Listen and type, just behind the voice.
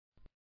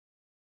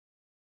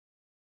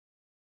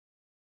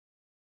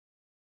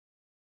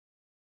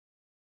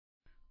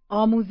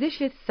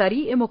آموزش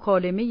سریع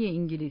مکالمه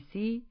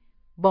انگلیسی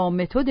با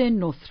متد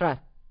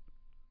نصرت.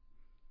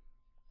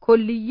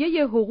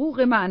 کلیه حقوق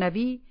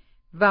معنوی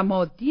و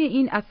مادی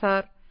این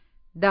اثر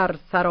در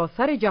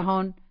سراسر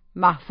جهان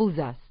محفوظ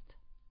است.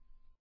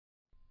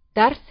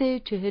 درس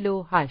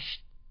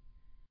 48.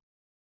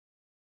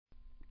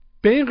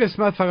 به این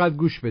قسمت فقط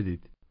گوش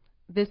بدید.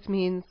 This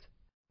means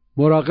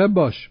مراقب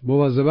باش،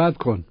 مواظبت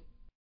کن.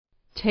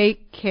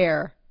 take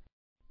care.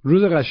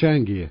 روز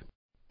قشنگیه.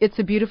 It's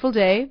a beautiful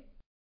day.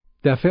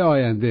 دفعه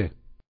آینده.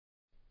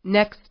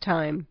 Next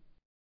time.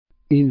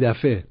 این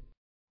دفعه.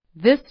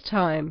 This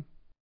time.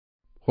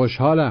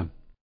 خوشحالم.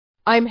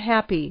 I'm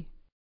happy.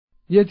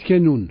 یه تیکه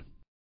نون.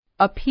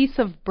 A piece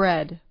of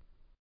bread.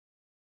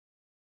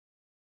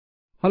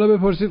 حالا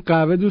بپرسید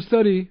قهوه دوست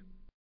داری؟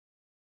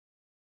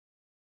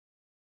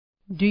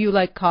 Do you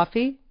like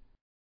coffee?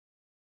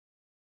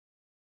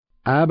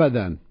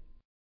 ابداً.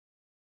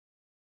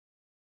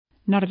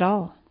 Not at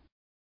all.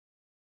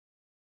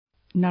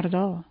 Not at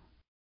all.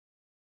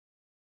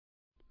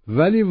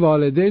 ولی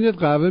والدینت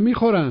قهوه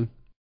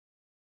میخورن.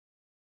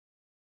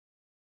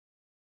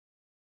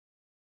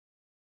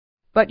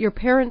 But your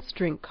parents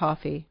drink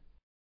coffee.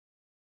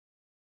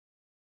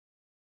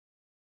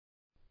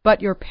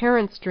 But your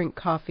parents drink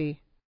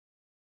coffee.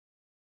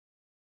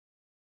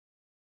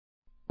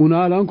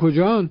 اونا الان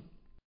کجان؟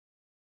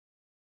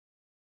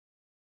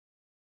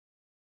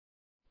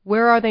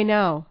 Where are they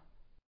now?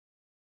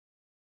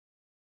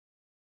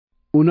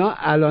 اونا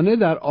الانه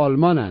در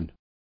آلمانن.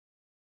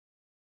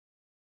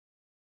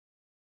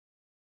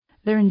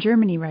 They're in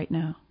Germany right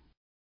now.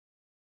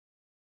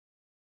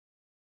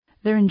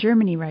 They're in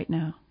Germany right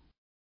now.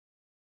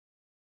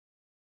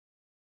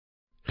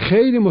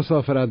 خیلی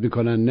مسافرت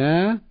میکنن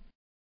نه؟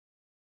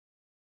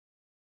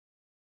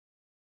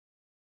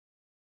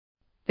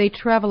 They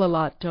travel a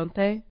lot, don't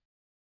they?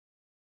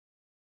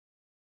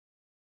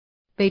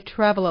 They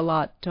travel a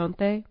lot, don't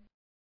they?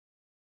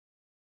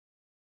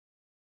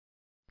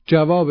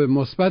 جواب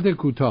مثبت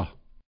کوتاه.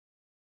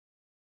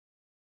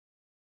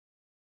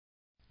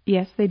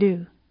 Yes, they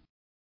do.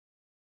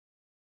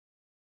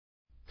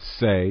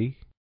 Say.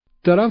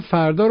 دارم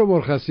فردا رو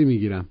مرخصی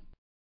میگیرم.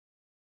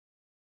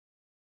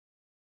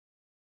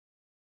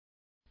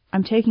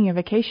 I'm taking a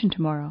vacation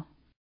tomorrow.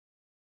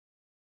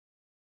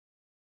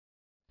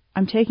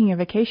 I'm taking a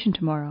vacation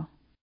tomorrow.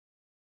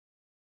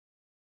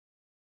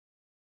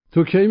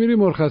 تو کی میری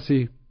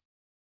مرخصی؟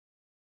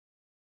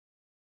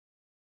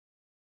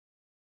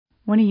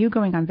 When are you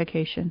going on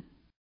vacation?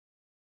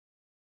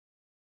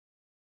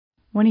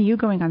 When are you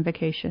going on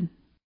vacation?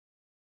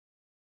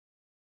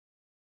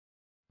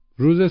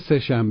 روز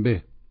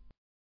سه‌شنبه.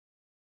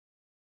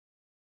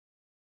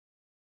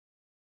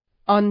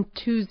 On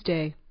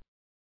Tuesday.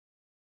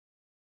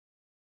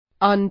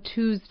 On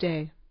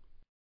Tuesday.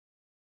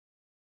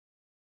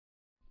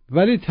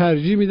 ولی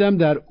ترجیح میدم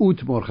در اوت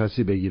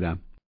مرخصی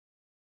بگیرم.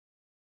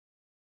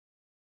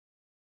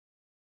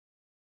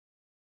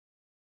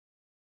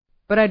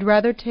 But I'd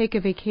rather take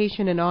a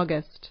vacation in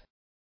August.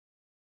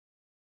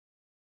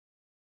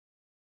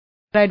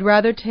 But I'd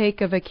rather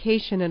take a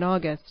vacation in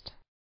August.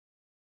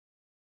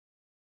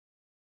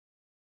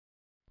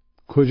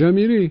 کجا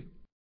میری؟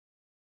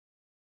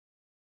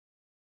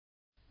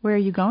 Where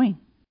are you going?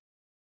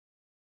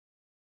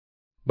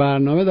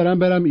 برنامه دارم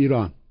برم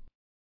ایران.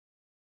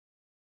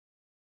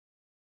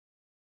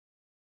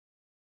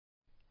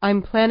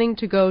 I'm planning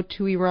to go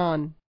to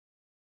Iran.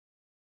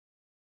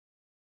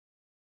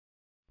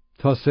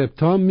 تا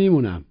سپتامبر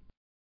میمونم.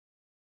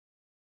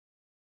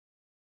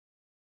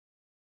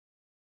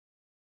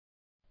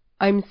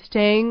 I'm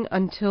staying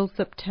until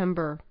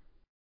September.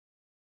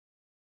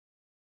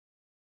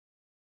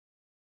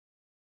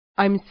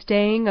 I'm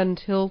staying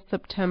until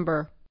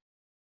September.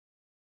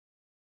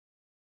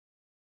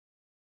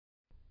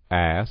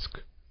 Ask.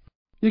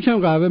 یکم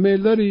قهوه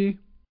میل داری؟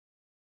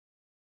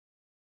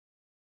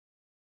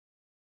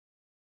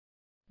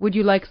 Would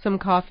you like some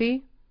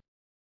coffee?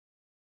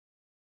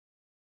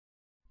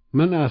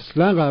 من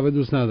اصلا قهوه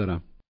دوست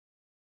ندارم.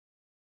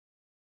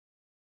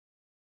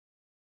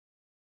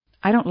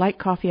 I don't like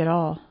coffee at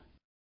all.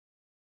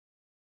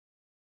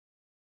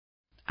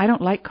 I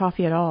don't like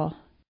coffee at all.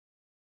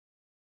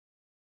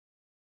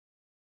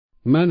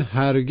 من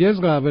هرگز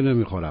قهوه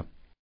نمیخورم.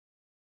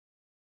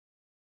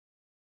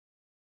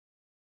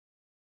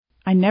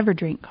 I never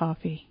drink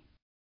coffee.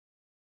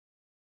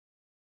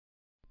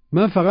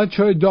 من فقط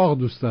چای داغ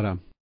دوست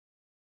دارم.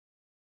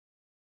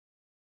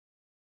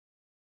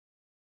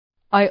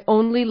 I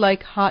only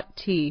like hot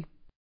tea.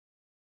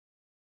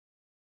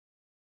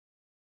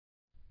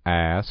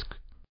 Ask.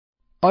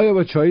 آیا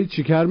با چای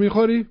شکر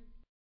میخوری؟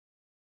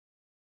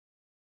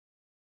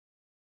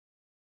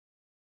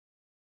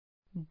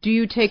 Do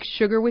you take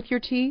sugar with your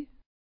tea?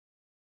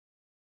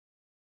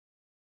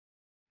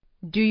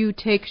 Do you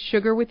take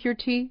sugar with your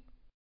tea?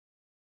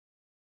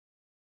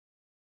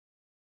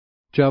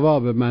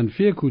 جواب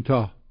منفی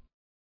کوتاه.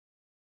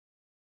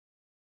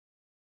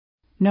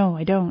 No,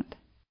 I don't.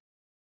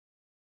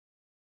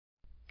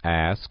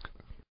 Ask.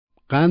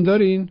 قند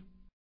دارین؟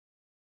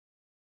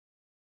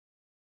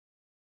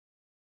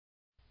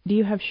 Do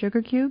you have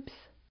sugar cubes?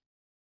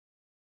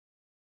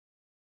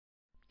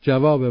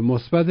 جواب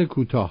مثبت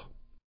کوتاه.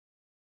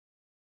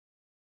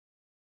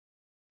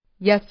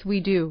 Yes,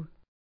 we do.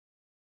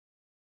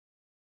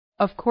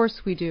 Of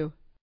course we do.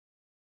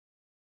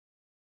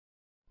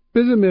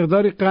 بذار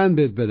مقداری قند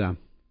بهت بدم.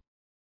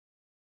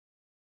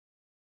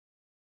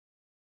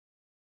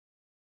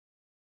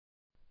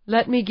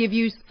 Let me give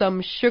you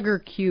some sugar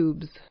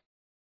cubes.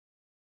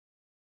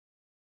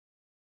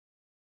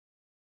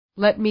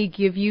 Let me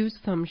give you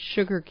some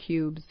sugar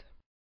cubes.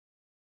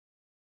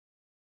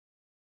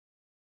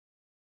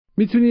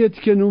 میتونی یه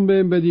تیکه نون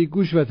بهم بدی؟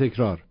 گوش و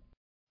تکرار.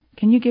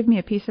 Can you give me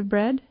a piece of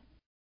bread?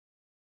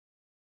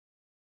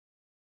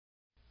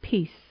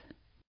 Piece.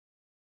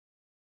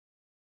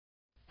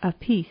 A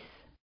piece.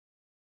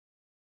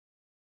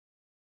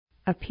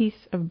 A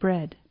piece of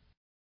bread.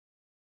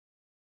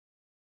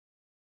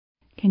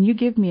 Can you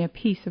give me a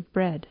piece of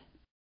bread?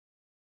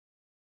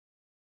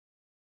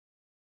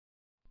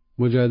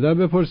 مجدد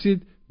بپرسید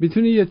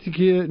میتونی یه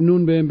تیکه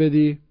نون بهم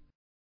بدی؟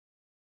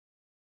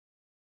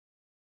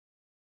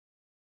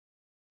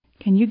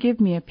 Can you give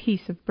me a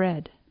piece of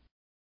bread?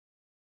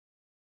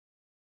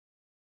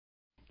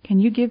 Can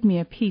you give me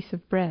a piece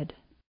of bread?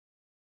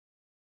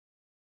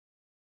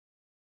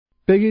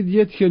 بگید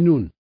یه تیکه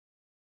نون.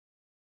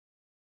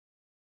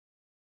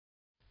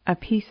 A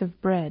piece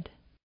of bread.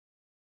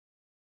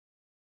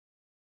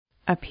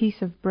 A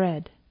piece of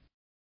bread.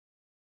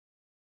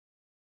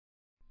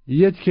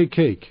 یه تیکه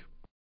کیک.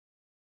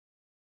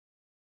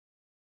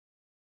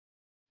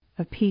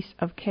 A piece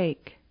of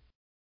cake.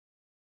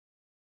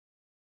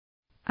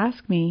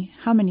 Ask me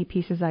how many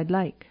pieces I'd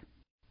like.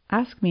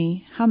 Ask me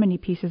how many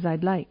pieces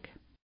I'd like.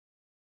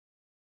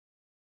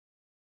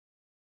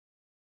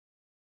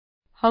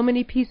 How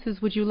many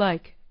pieces would you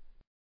like?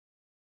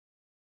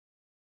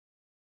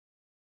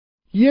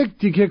 یک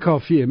تیکه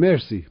کافیه،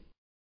 مرسی.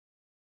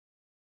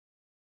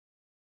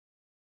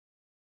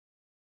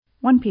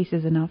 One piece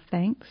is enough,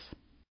 thanks.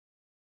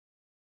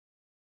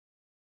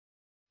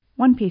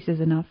 One piece is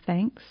enough,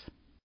 thanks.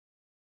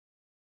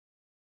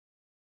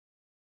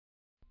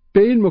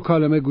 به این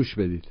مکالمه گوش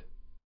بدید.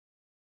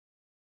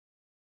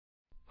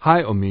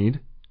 Hi, Omid.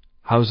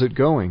 How's it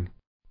going?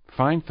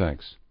 Fine,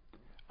 thanks.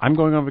 I'm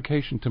going on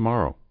vacation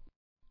tomorrow.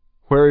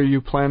 Where are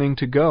you planning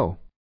to go?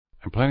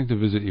 I'm planning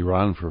to visit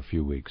Iran for a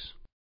few weeks.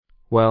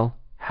 Well,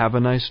 have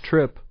a nice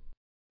trip.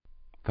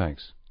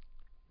 Thanks.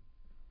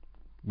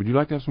 Would you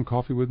like to have some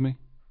coffee with me?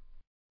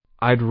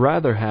 I'd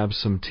rather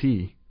have some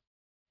tea.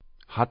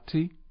 Hot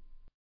tea?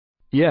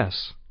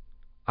 Yes.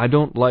 I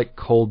don't like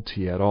cold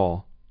tea at all.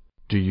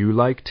 Do you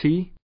like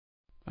tea?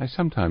 I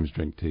sometimes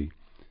drink tea,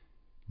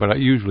 but I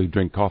usually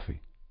drink coffee.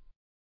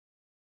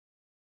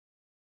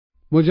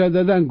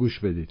 مجدداً گوش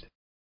بدید.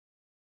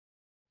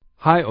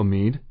 Hi,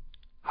 Omid.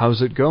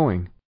 How's it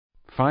going?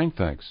 Fine,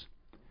 thanks.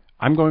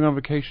 I'm going on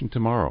vacation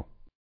tomorrow.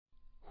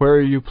 Where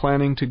are you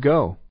planning to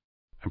go?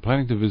 I'm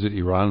planning to visit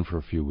Iran for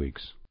a few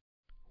weeks.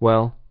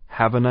 Well,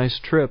 have a nice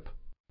trip.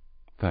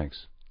 Thanks.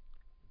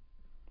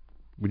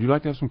 Would you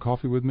like to have some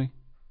coffee with me?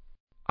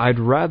 I'd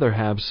rather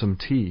have some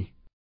tea.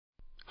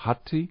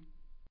 Hot tea?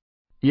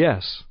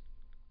 Yes.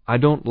 I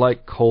don't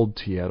like cold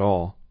tea at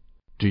all.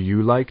 Do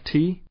you like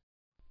tea?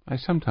 I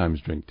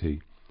sometimes drink tea,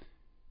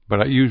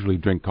 but I usually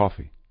drink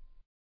coffee.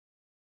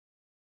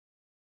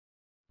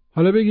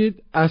 حالا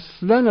بگید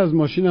اصلاً از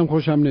ماشینم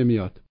خوشم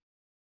نمیاد.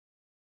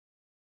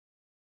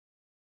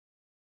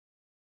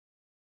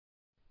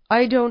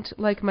 I don't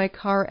like my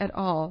car at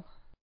all.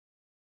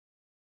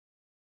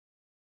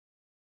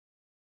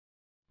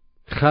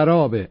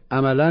 خرابه.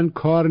 عملاً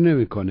کار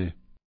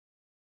نمیکنه.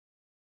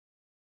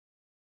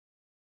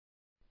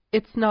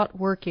 It's not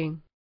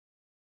working.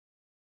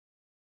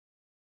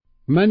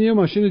 من یه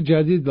ماشین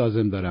جدید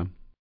لازم دارم.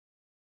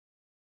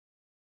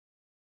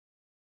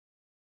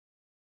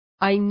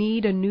 I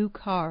need a new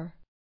car.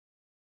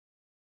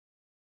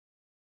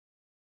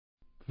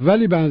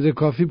 ولی به اندازه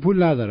کافی پول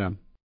ندارم.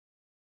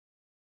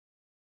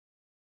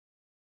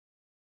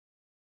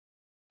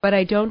 But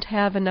I don't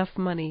have enough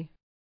money.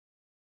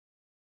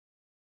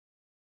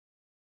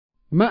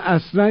 من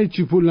اصلاً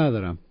هیچی پول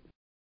ندارم.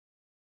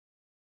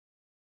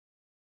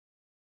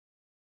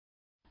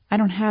 I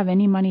don't have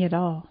any money at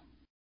all.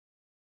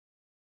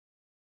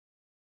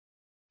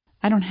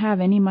 I don't have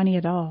any money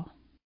at all.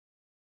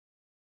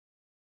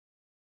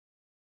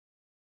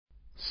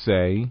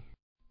 Say,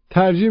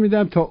 ترجیح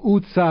میدم تا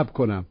اوت صبر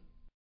کنم.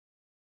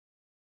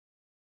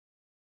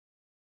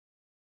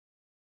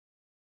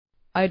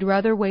 I'd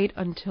rather wait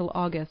until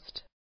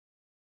August.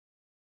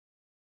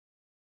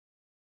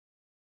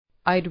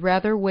 I'd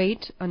rather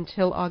wait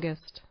until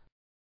August.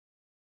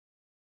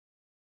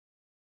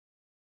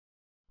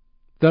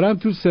 دارم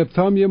تو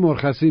سپتامبر یه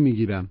مرخصی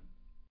میگیرم.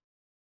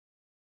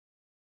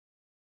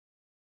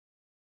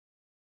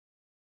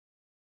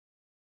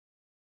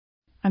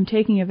 I'm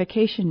taking a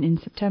vacation in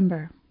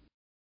September.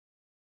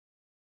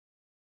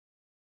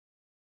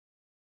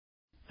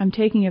 I'm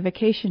taking a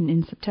vacation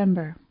in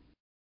September.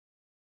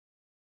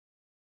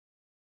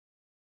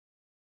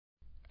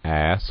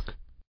 Ask.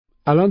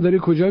 الان داری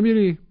کجا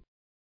میری؟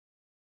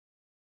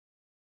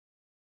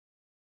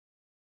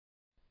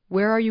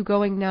 Where are you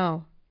going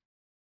now?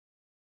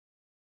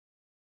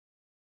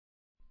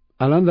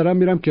 الان دارم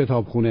میرم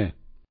کتابخونه.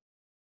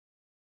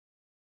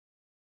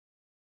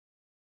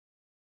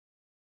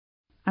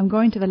 I'm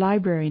going to the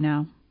library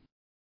now.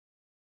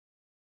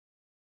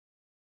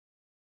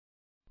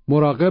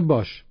 مراقب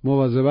باش.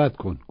 مواظبت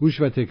کن.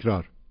 گوش و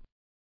تکرار.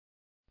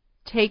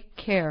 Take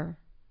care.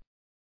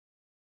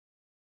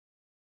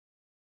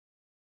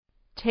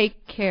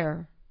 Take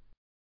care.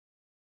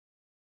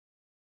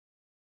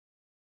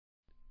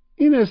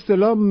 این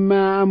اصطلاح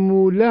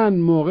معمولاً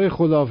موقع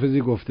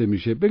خداحافظی گفته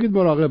میشه. بگید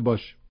مراقب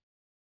باش.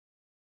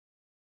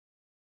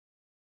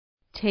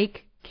 Take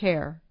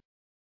care.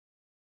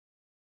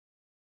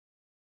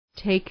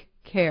 Take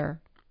care.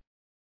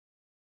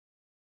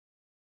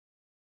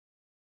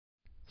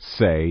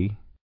 Say,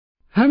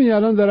 همین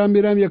الان دارم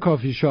میرم یه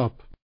کافی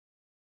شاپ.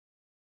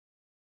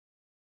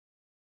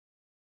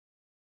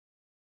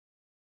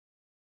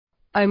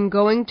 I'm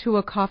going to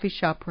a coffee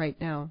shop right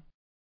now.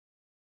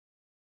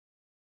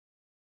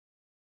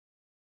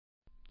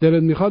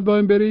 دلت میخواد با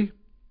این بری؟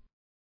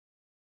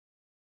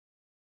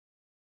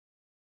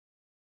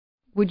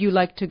 Would you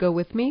like to go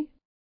with me?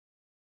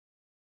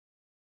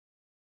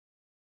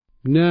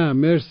 نه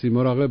مرسی.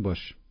 مراقب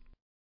باش.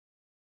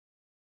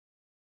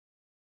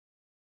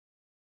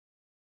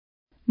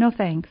 No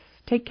thanks.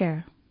 Take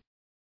care.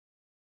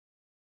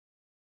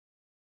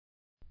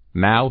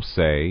 now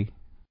say,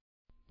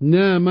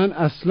 نه من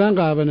اصلا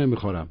قهوه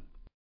نمیخورم.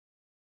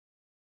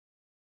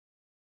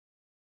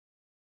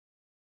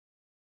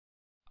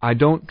 I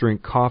don't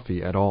drink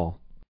coffee at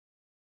all.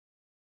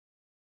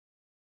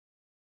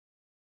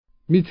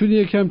 میتونی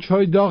یکم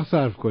چای داغ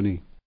سرو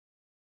کنی.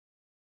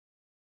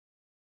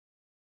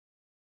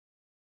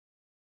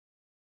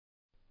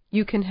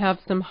 You can have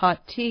some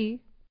hot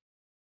tea.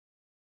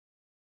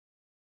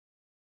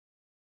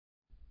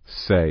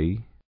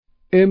 Say,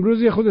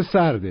 امروز یه خود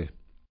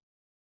سرده.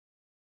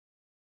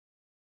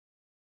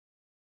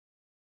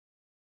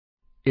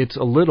 it's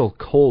a little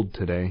cold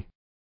today.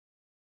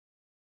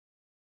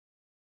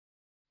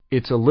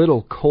 It's a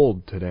little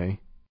cold today.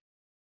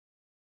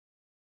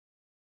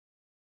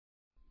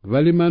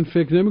 ولی من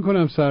فکر نمی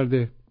کنم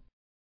سرده.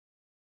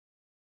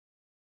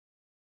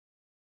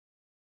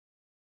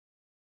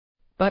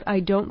 But I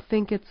don't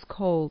think it's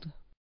cold.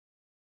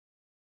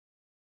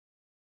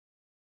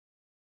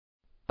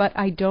 But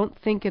I don't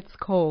think it's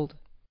cold.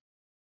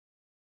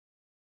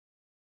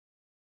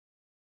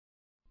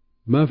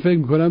 من فکر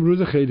می کنم روز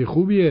خیلی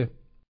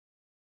خوبیه.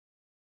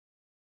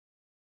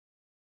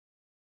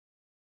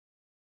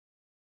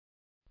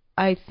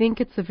 I think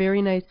it's a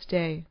very nice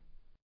day.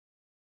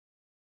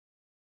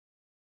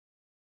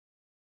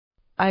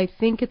 I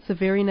think it's a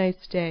very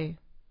nice day.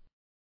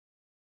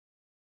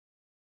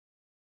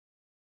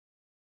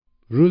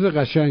 روز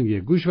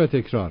قشنگیه. گوش و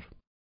تکرار.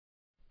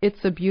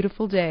 It's a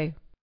beautiful day.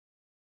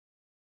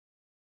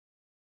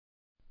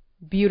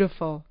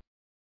 Beautiful.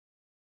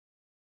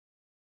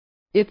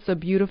 It's a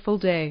beautiful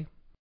day.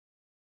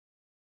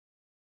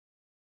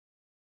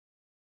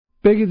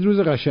 بگید روز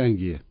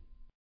قشنگیه.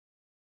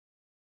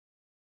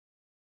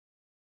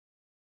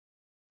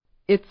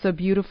 It's a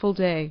beautiful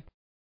day.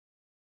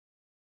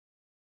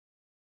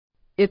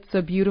 It's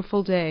a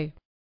beautiful day.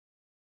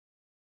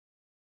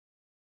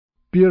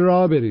 بیا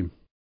راه بریم.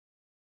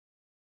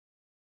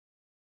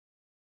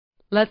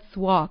 Let's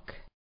walk.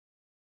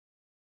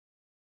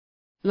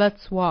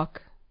 Let's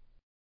walk.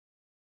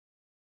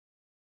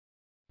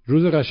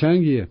 روز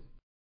قشنگیه.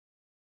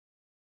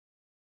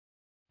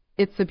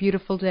 It's a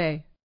beautiful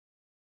day.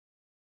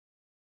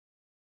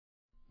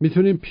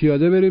 میتونیم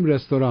پیاده بریم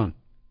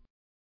رستوران.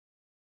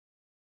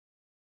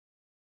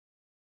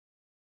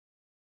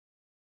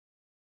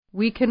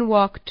 We can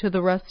walk to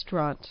the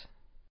restaurant.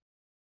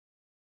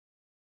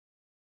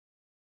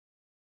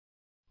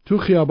 تو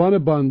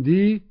خیابان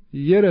باندی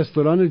یه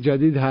رستوران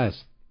جدید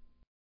هست.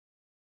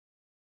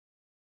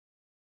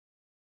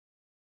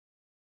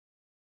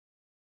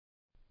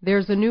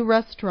 There's a new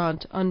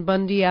restaurant on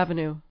Bundy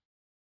Avenue.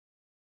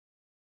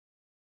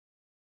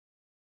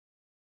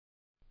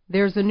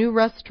 There's a new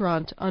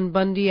restaurant on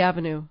Bundy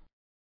Avenue.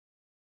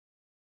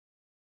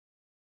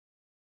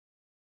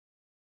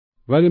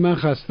 ولی من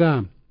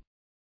خسته‌ام.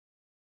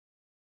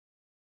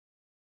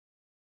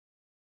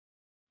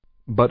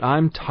 But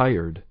I'm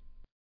tired.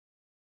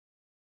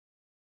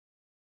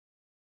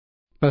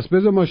 پس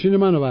بذار ماشین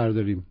منو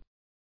برداریم.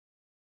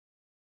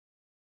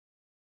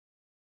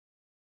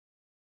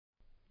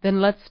 Then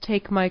let's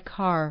take my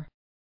car.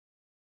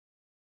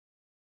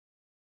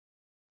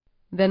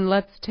 Then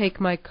let's take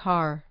my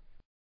car.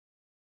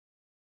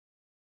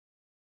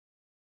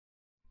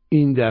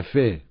 این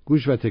دفعه.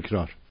 گوش و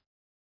تکرار.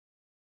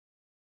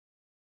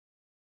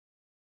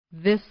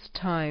 This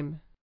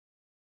time.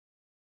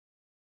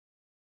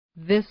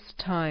 This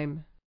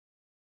time.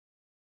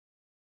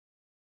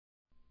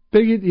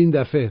 بگید این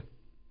دفعه.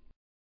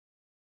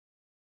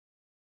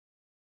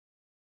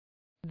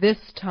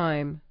 This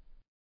time.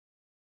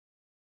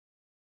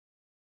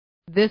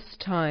 This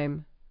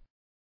time.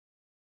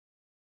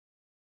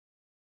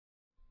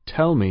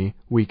 Tell me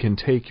we can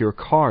take your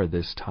car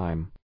this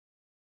time.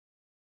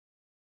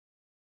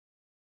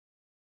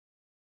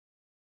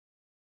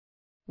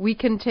 We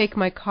can take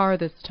my car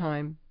this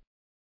time.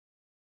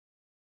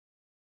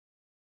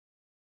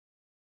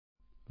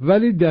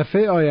 ولی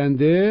دفعه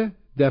آینده،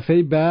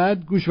 دفعه بعد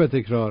گوش و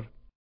تکرار.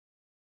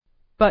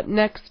 But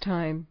next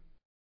time.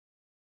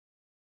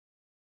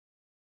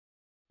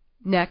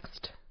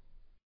 Next.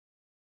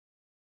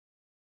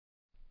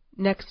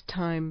 Next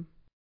time.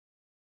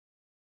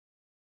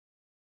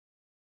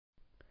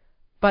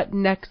 But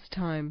next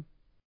time.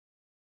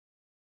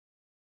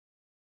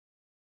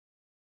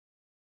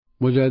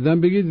 مجددا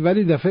بگید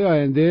ولی دفعه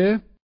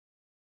آینده.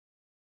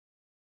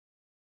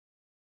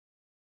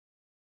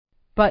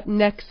 But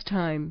next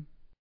time.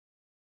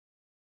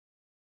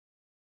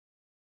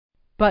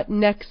 But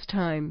next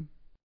time.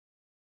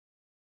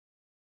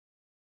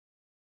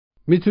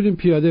 میتونیم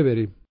پیاده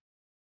بریم.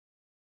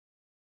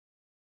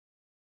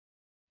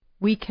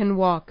 We can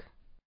walk.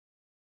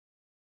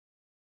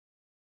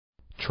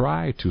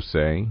 Try to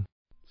say,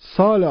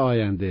 سال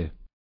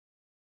آینده.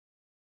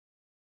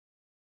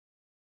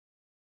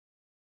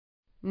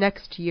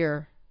 Next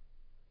year.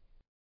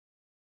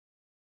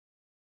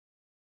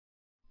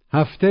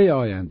 هفته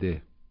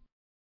آینده.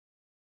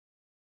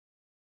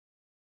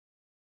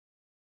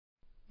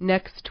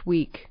 Next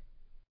week.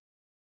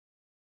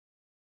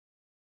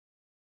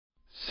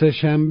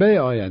 سه‌شنبه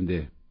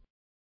آینده.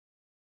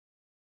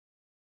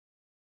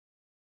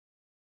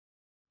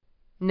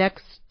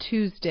 Next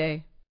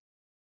Tuesday.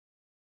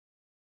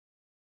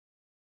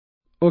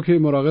 اوکی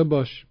مراقب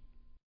باش.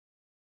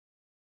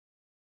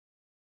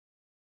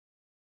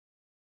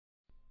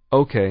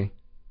 Okay.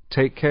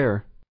 Take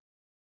care.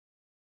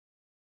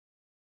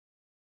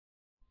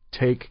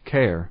 Take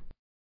care.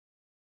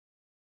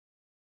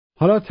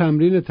 حالا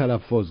تمرین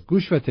تلفظ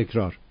گوش و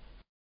تکرار.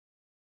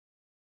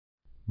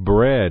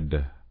 bread.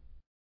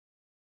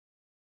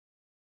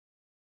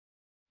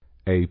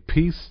 A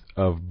piece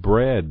of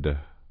bread.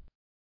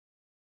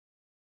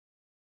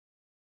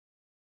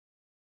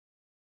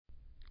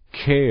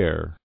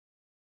 Care.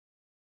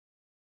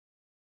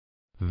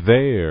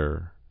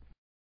 There.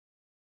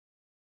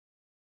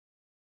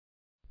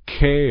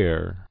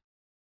 Care.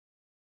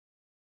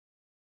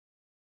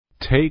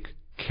 Take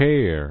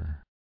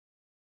care.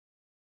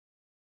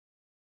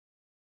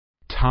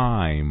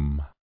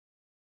 Time.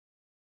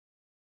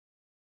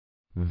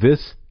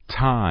 This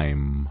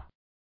time.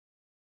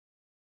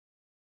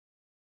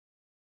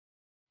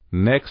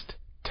 Next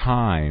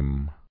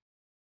time.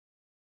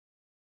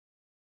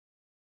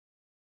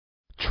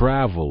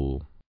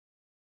 Travel.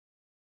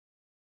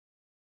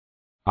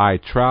 I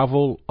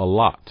travel a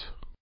lot.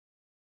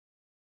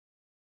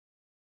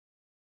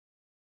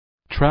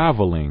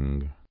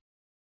 Traveling.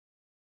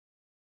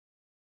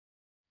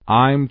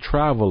 I'm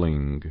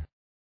traveling.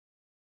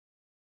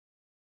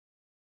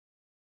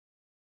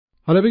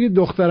 حالا بگید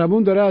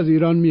دخترمون داره از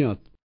ایران میاد.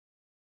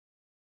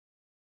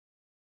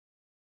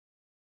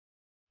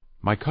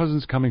 My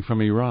cousin's coming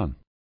from Iran.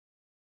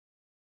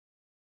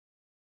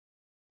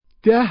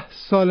 10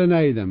 سال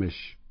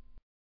ندیدمش.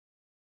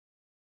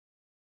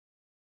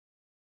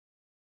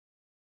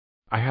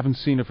 I haven't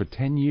seen her for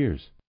 10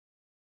 years.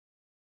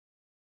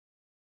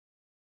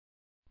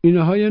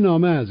 اینها یه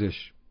نامه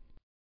ازش.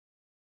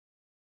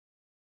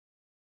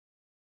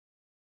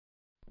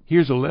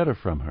 Here's a letter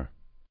from her.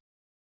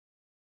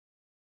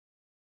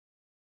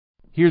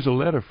 Here's a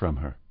letter from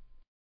her.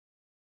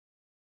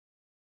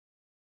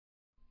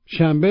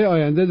 شنبه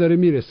آینده داره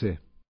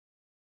میرسه.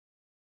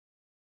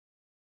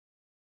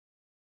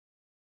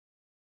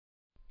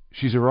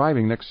 She's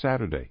arriving next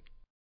Saturday.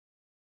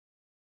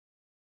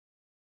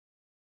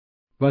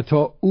 و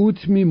تا اوت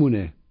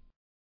میمونه.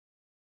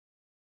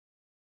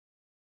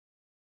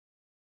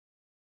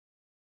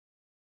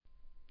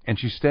 And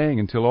she's staying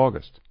until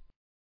August.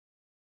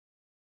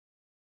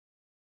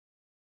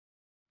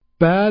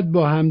 بعد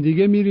با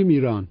همدیگه میریم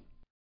ایران.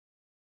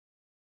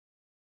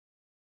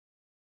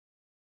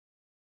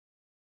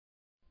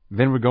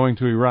 Then we're going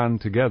to Iran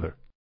together.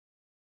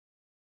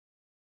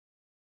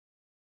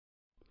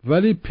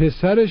 ولی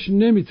پسرش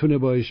نمیتونه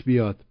باش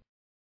بیاد.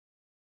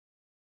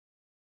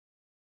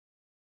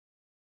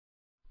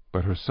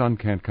 But her son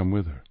can't come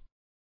with her.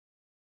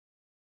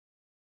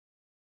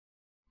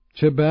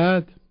 چه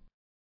بد.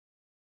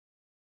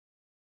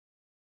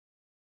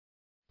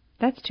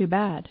 That's too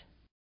bad.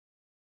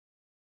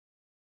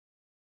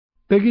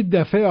 بگید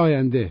دفعه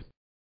آینده.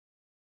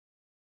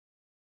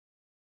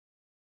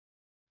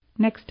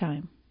 Next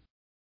time.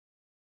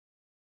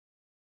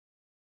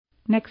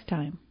 Next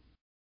time.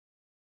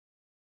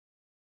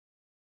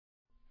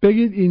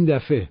 بگید این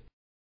دفعه.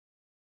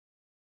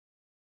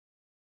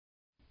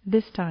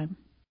 This time.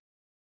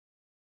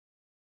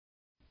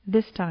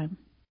 This time.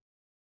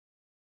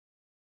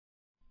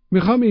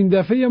 میخوام این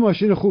دفعه یه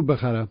ماشین خوب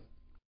بخرم.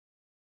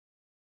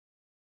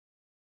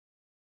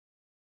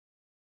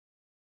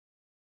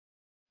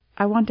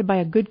 I want to buy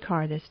a good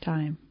car this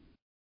time.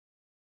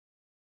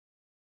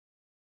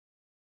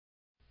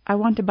 I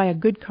want to buy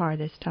a good car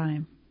this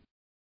time.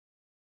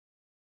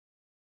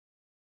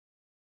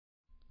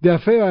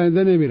 دفعه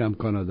آینده نمیرم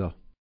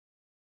کانادا.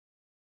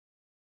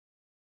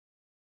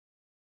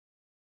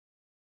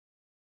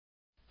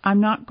 I'm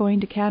not going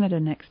to Canada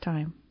next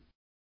time.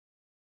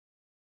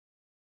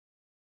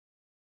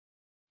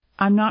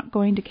 I'm not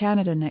going to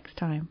Canada next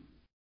time.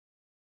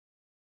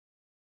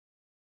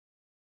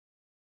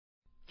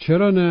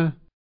 چرا نه؟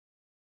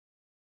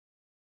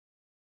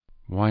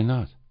 Why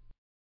not?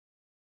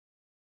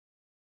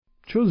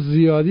 چون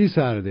زیادی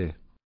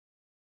سرده.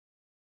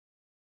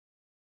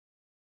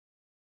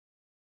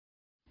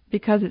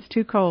 Because it's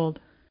too cold.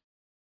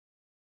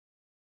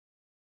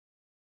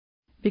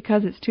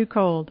 Because it's too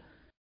cold.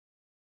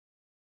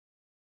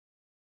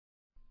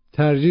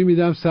 ترجیح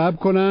میدم صبر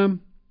کنم.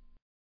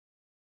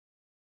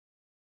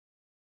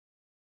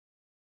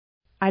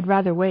 I'd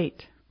rather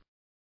wait.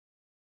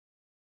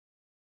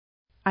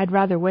 I'd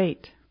rather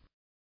wait.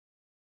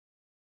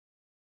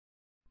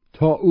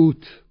 تا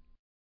اوت.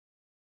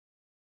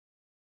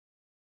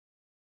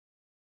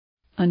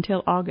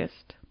 Until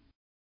August.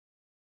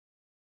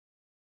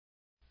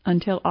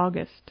 Until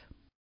August.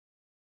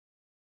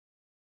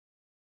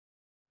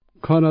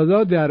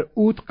 کانادا در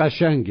اوت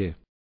قشنگه.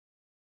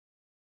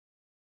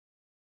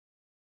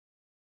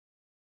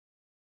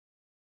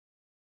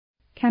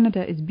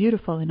 Canada is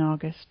beautiful in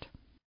August.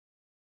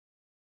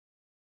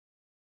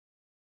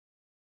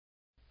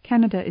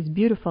 Canada is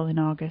beautiful in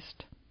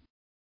August.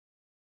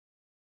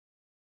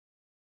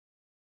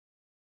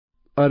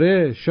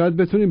 آره، شاید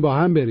بتونیم با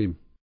هم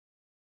بریم.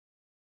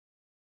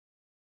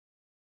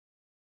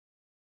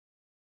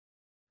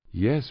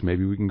 Yes,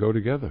 maybe we can go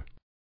together.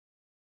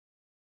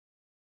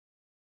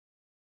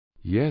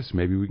 Yes,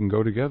 maybe we can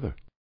go together.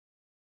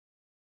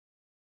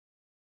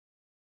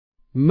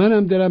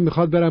 منم دلم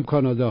میخواد برم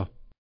کانادا.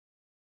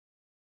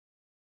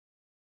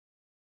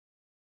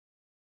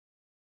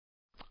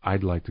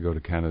 I'd like to go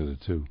to Canada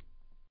too.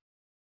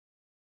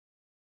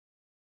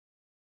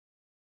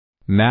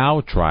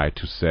 Now try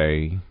to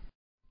say,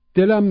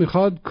 دلم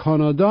میخواد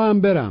کانادا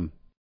هم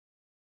برم.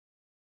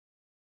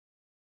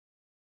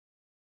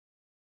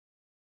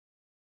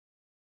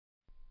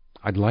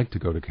 I'd like to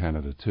go to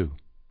Canada too.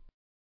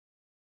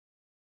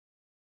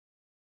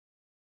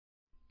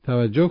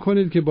 توجه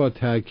کنید که با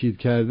تأکید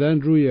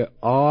کردن روی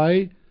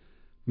I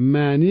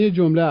معنی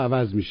جمله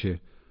عوض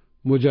میشه.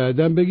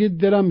 مجدداً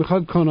بگید دلم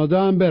میخواد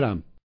کانادا هم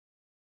برم.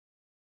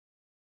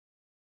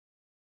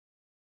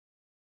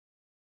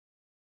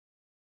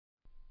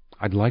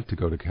 I'd like to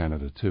go to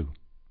Canada too.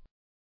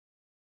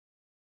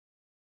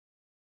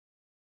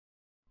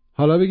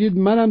 حالا بگید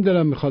منم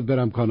دلم میخواد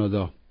برم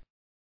کانادا.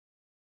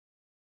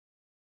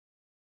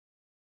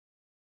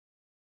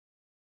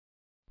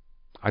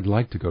 I'd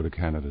like to go to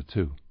Canada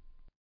too.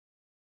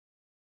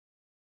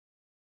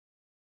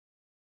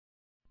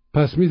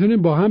 پس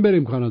میتونیم با هم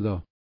بریم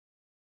کانادا.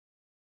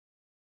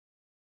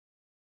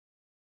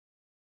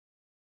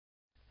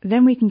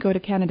 Then we can go to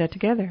Canada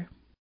together.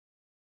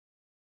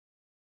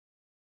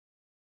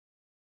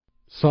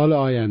 سال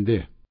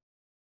آینده.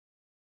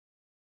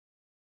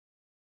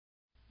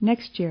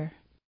 Next year.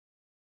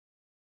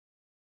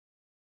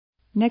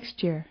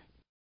 Next year.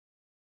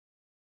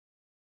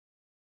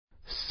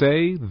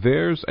 say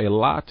there's a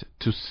lot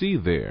to see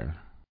there.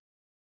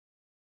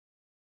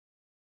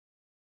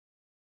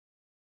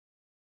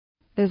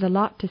 There's a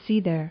lot to see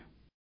there.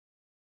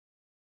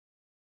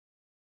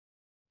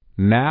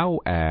 Now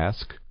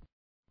ask,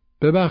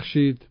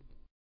 ببخشید.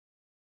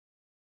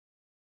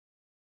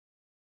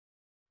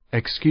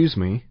 Excuse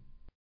me,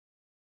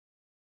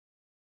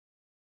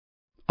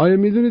 آیا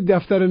میدونید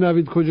دفتر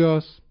نوید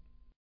کجاست؟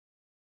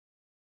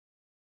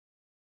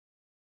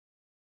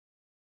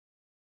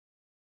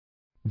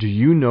 do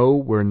you know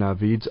where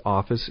Navid's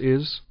office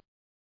is?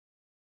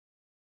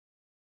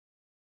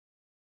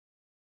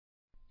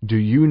 Do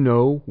you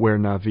know where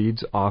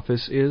Navid's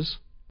office is?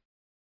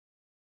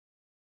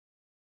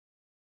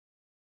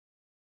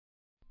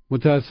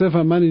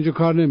 متاسفم من اینجا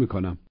کار نمی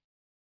کنم.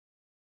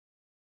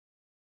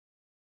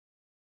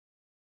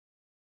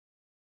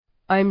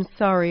 I'm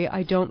sorry,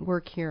 I don't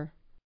work here.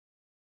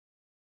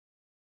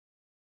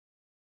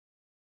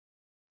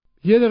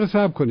 یه دقیقه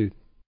صبر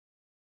کنید.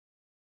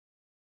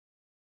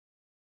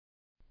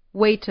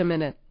 Wait a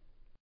minute.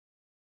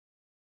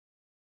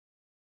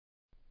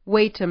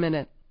 Wait a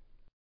minute.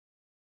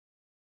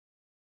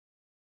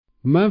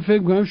 من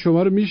فکر کنم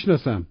شما رو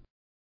میشناسم.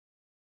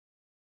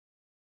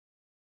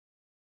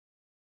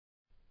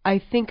 I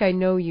think I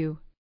know you.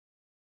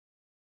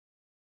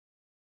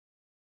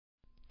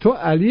 تو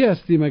علی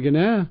هستی مگه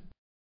نه؟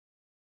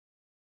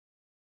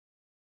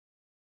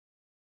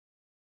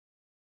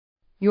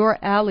 You're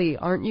Allie,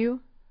 aren't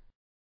you?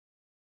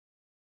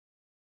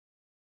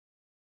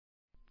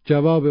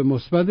 جواب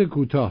مثبت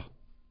کوتاه.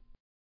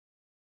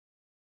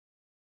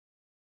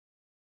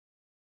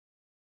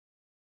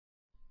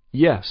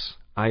 Yes,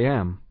 I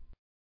am.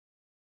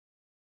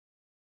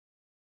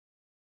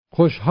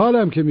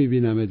 خوشحالم که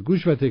میبینمت.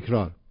 گوش و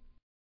تکرار.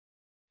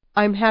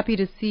 I'm happy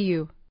to see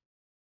you.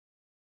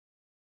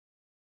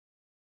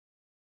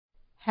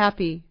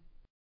 Happy.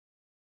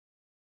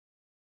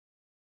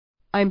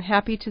 I'm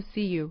happy to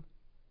see you.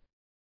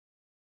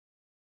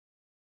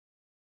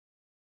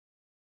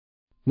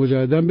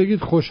 مجدداً بگید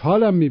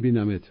خوشحالم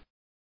میبینمت.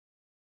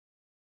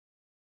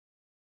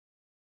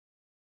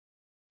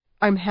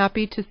 I'm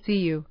happy to see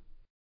you.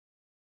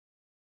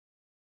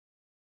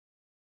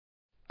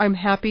 I'm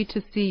happy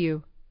to see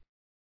you.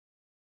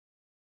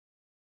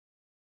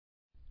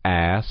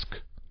 Ask.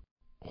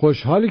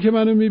 خوشحالی که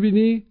منو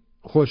میبینی؟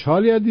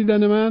 خوشحالی از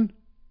دیدن من؟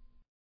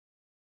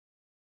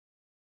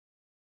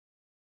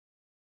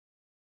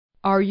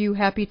 Are you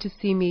happy to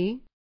see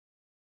me?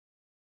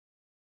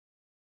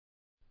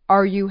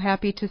 Are you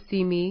happy to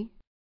see me?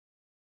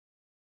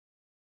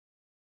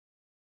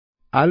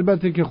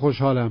 البته که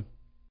خوشحالم.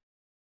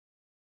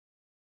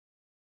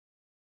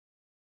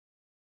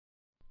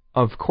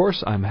 Of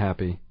course I'm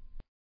happy.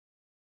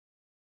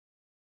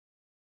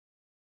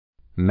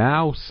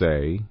 Now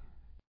say,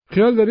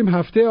 خیال داریم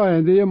هفته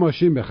آینده یه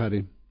ماشین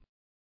بخریم.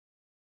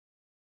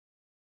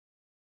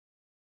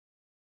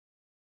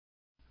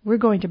 We're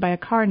going to buy a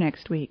car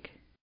next week.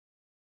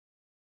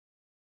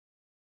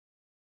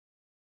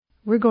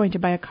 We're going to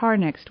buy a car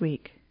next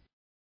week.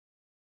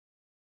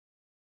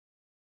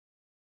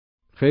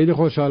 خیلی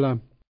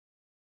خوشحالم.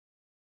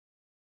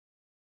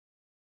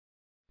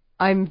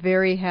 I'm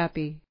very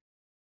happy.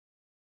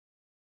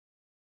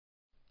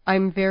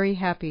 I'm very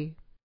happy.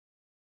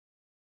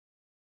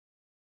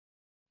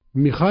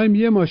 میخوایم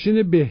یه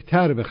ماشین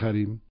بهتر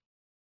بخریم.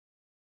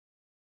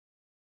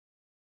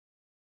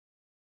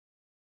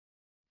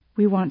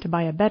 We want to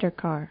buy a better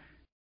car.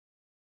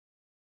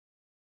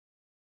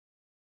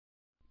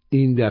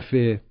 این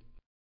دفعه.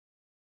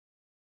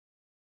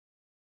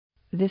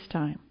 This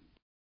time.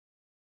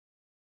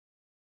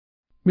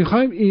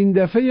 میخوایم این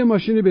دفعه یه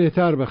ماشین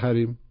بهتر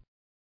بخریم.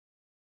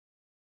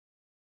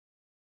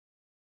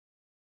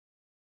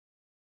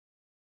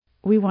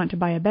 We want to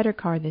buy a better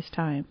car this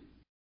time.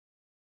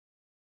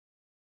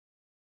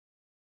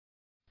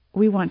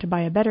 We want to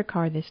buy a better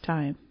car this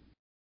time.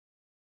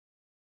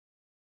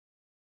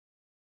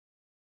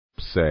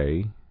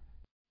 say,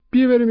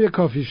 بیا بریم یه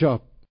کافی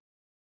شاپ.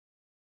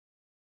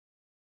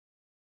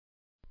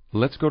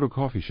 let's go to a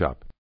coffee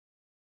shop.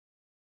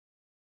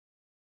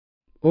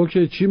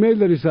 اوکی، چی میل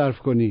داری صرف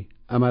کنی؟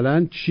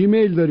 عملاً چی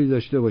میل داری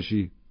داشته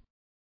باشی؟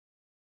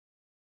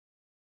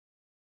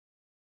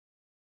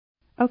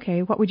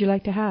 Okay, what would you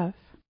like to have?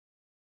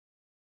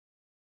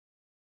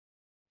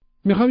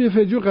 میخوام یه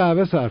فنجون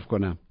قهوه صرف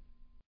کنم.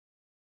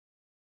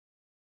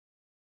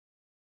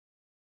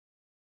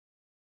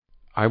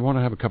 I want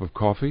to have a cup of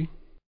coffee.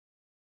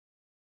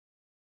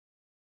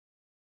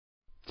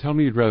 Tell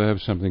me you'd rather have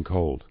something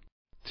cold.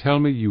 Tell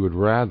me you would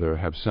rather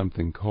have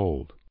something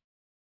cold.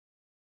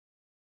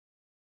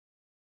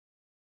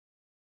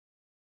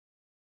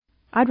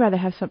 I'd rather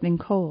have something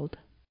cold.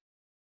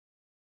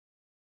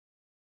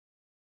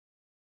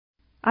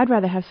 I'd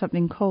rather have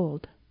something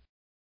cold.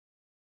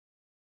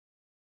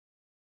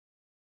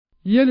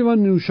 یه لیوان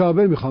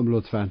نوشابه میخوام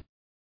لطفاً.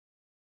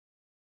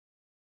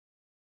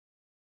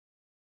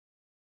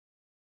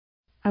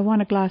 I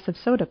want a glass of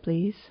soda,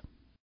 please.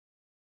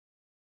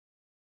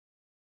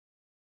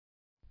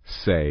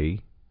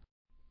 Say,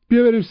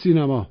 بیا بریم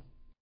سینما.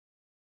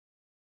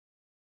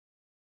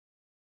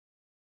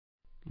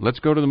 let's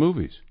go to the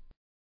movies.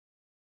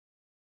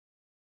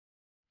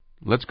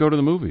 Let's go to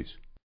the movies.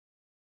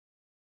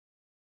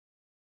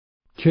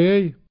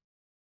 کی؟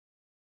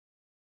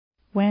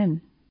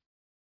 When?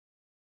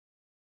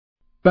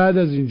 بعد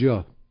از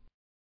اینجا.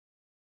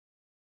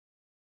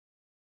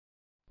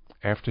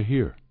 After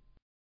here.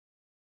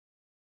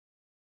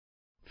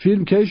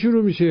 فیلم کی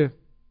شروع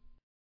میشه؟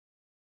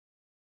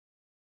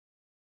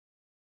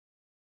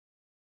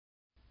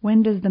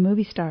 When does the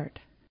movie start?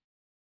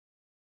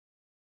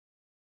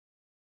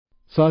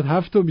 ساعت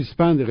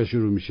 7:25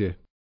 شروع میشه.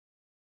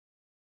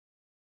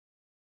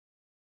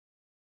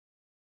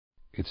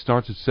 It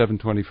starts at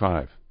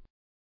 7:25.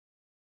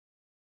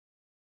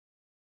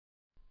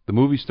 The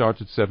movie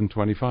starts at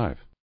 7:25.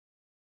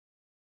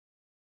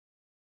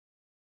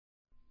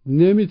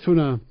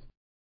 نمیتونم.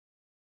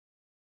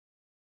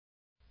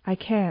 I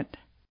can't.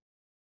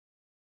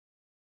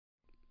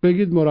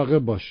 بگید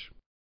مراقب باش.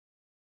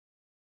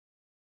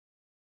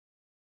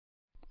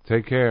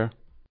 Take care.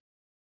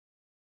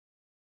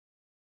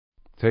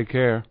 Take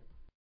care.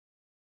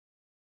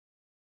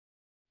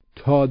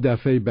 تا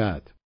دفعه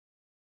بعد.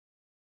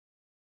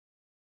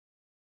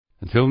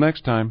 Until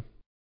next time.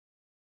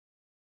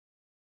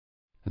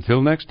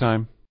 Until next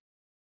time.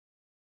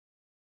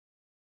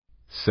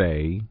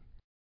 Say,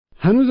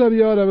 هنوزم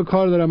یه عالمه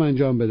کار دارم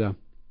انجام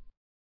بدم.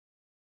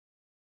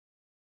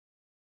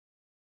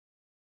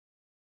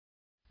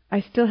 I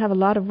still have a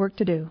lot of work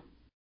to do.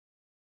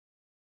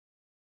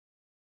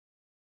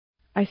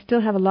 I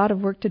still have a lot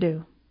of work to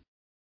do.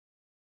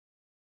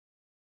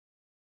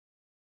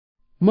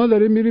 ما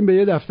داریم میریم به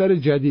یه دفتر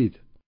جدید.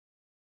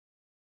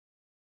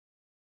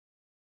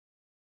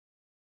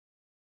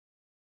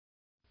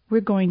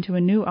 We're going to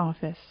a new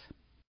office.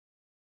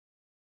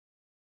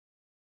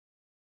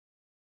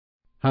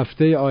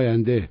 هفته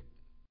آینده.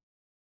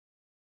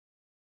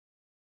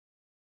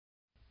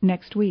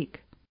 Next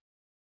week.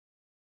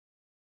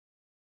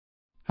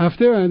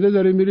 هفته آینده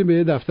داریم میریم به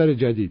یه دفتر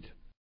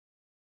جدید.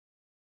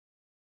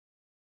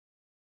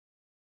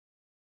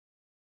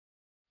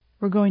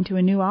 We're going to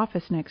a new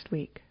office next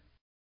week.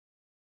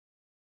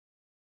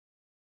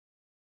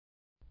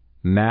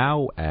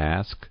 Now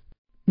ask,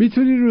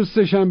 میتونی روز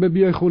سه‌شنبه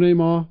بیای خونه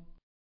ما؟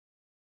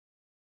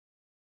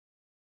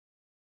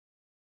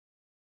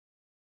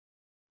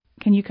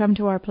 Can you come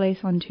to our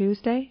place on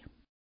Tuesday?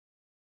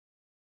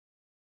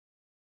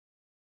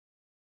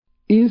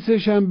 این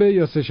سه‌شنبه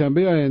یا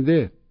سه‌شنبه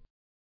آینده؟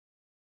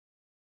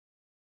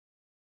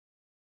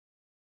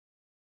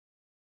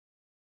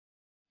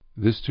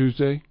 This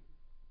Tuesday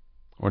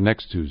or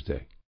next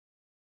Tuesday?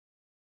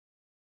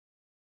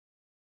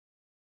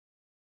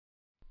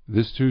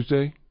 This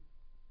Tuesday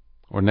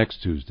or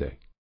next Tuesday?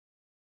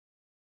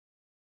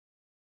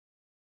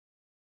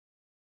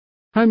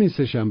 همین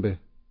سه‌شنبه.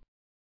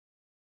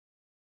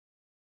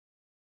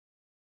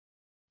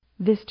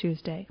 This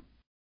Tuesday.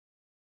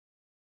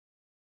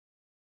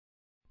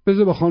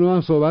 بذار با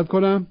خانومم صحبت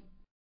کنم.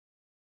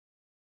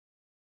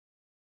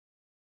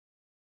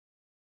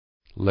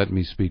 Let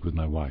me speak with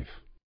my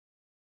wife.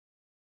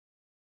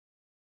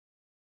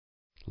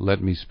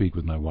 Let me speak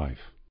with my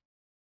wife.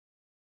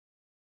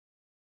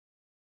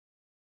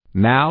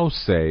 now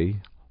say,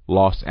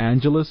 Los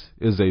Angeles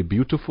is a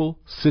beautiful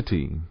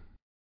city.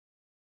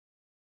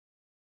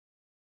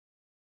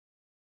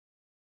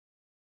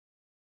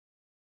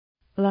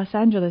 Los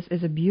Angeles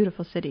is a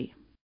beautiful city.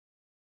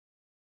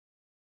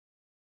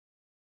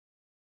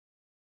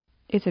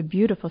 It's a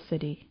beautiful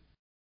city.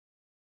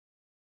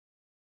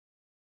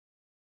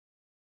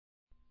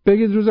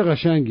 بگید روز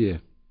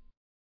قشنگیه.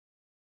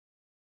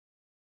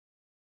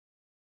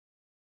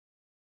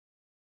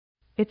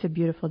 It's a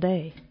beautiful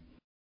day.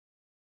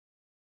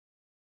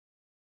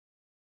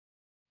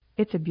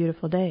 It's a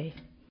beautiful day.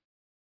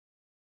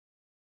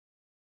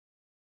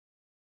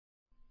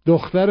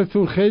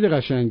 دخترتون خیلی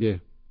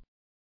قشنگه.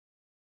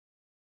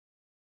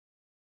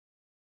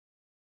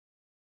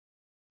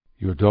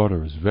 Your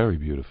daughter is very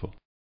beautiful.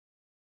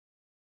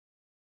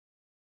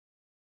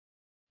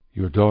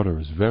 Your daughter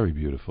is very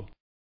beautiful.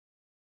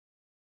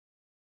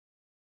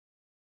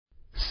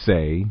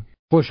 Say,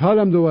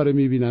 خوشحالم دوباره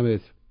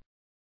میبینمت.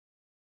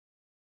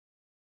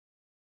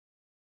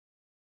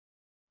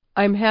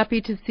 I'm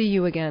happy to see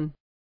you again.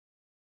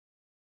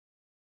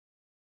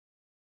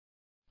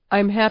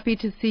 I'm happy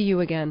to see you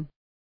again.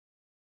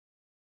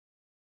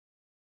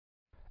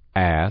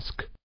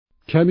 ask,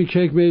 کمی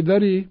کیک میل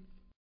داری؟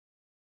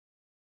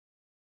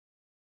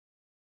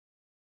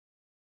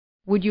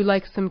 Would you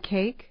like some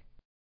cake?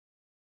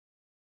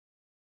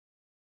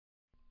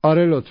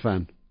 آره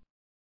لطفاً.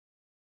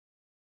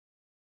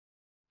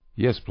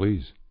 Yes,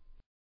 please.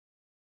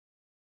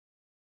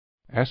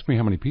 Ask me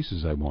how many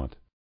pieces I want.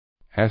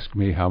 Ask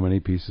me how many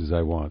pieces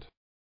I want.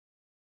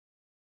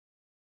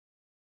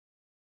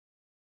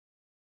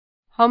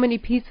 How many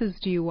pieces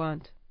do you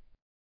want?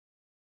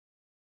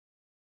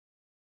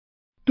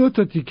 2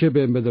 تا تیکه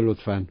بهم بده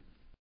لطفاً.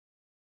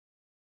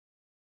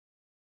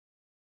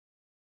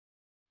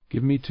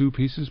 Give me 2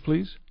 pieces,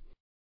 please.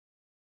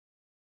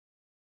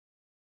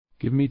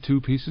 Give me 2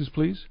 pieces,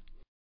 please.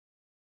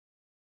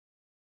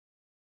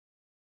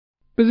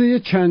 بذار یه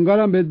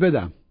چنگالم بهت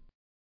بدم.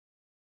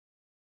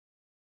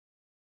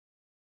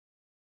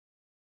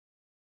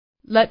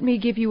 Let me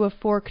give you a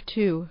fork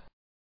too.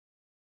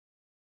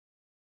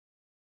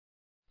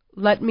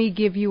 Let me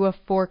give you a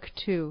fork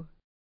too.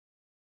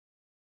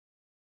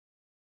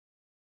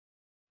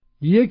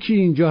 یکی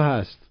اینجا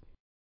هست.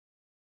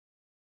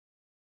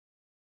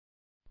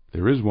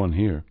 There is one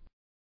here.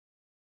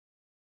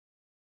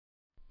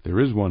 There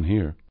is one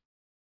here.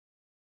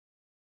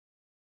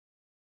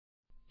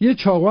 یه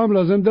چاقو هم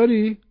لازم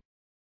داری؟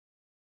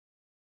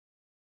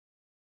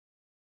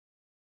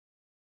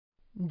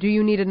 Do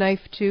you need a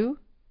knife too?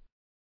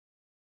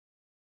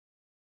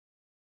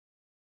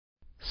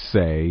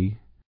 say,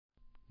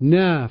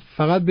 نه،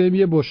 فقط بهم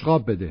یه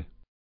بشقاب بده.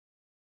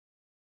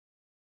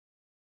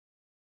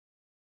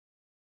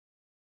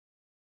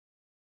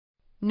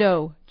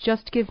 No,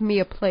 just give me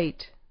a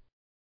plate.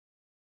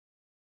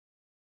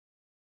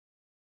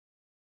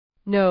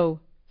 No,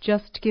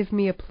 just give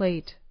me a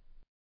plate.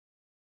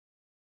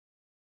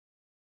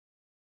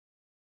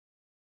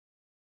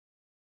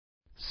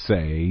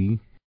 say,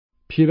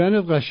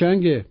 پیرنت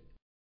قشنگه.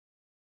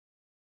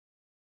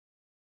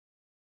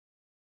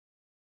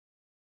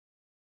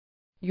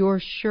 Your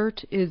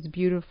shirt is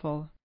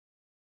beautiful.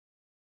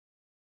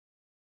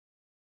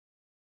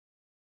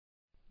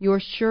 Your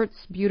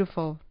shirt's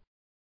beautiful.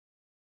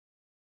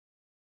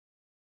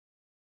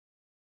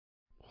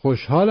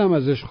 خوشحالم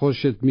ازش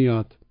خوشت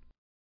میاد.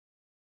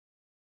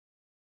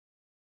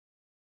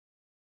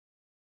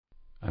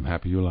 I'm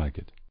happy you like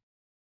it.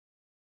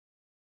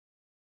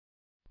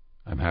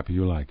 I'm happy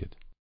you like it.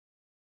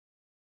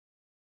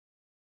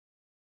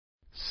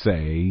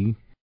 say,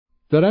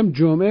 دارم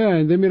جمعه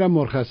آینده میرم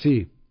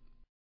مرخصی.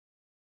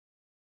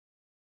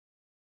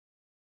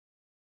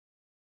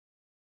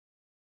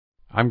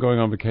 I'm going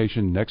on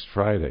vacation next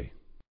Friday.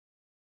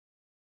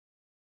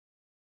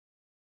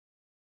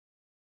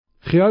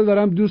 خیال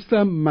دارم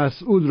دوستم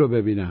مسعود رو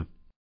ببینم.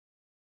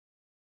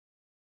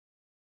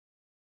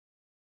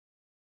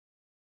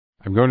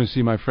 I'm going to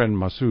see my friend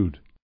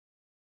Masood.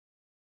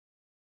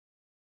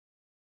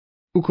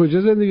 او کجا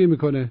زندگی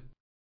میکنه؟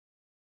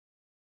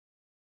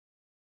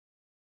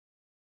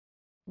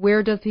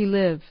 Where does he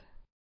live?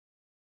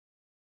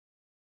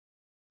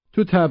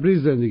 تو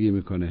تبریز زندگی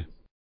میکنه.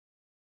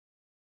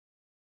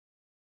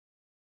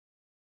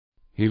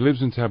 He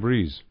lives in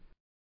Tabriz.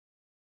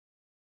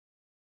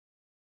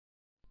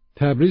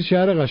 تبریز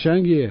شهر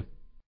قشنگیه.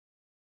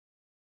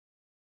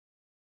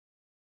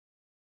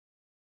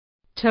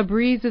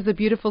 Tabriz is a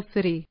beautiful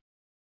city.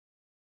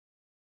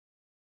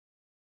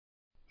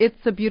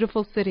 It's a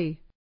beautiful city.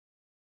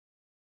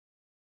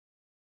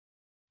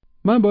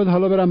 من باید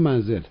حالا برم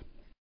منزل.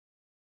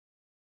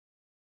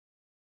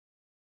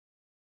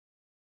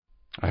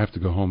 I have to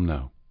go home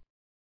now.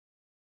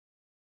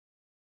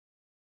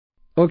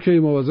 اوکی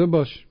مواظب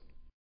باش.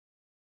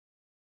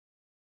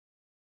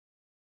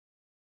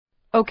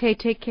 Okay,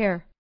 take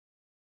care.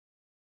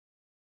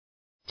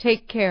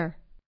 Take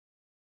care.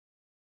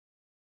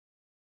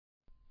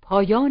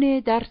 پایان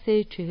درس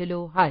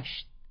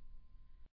 48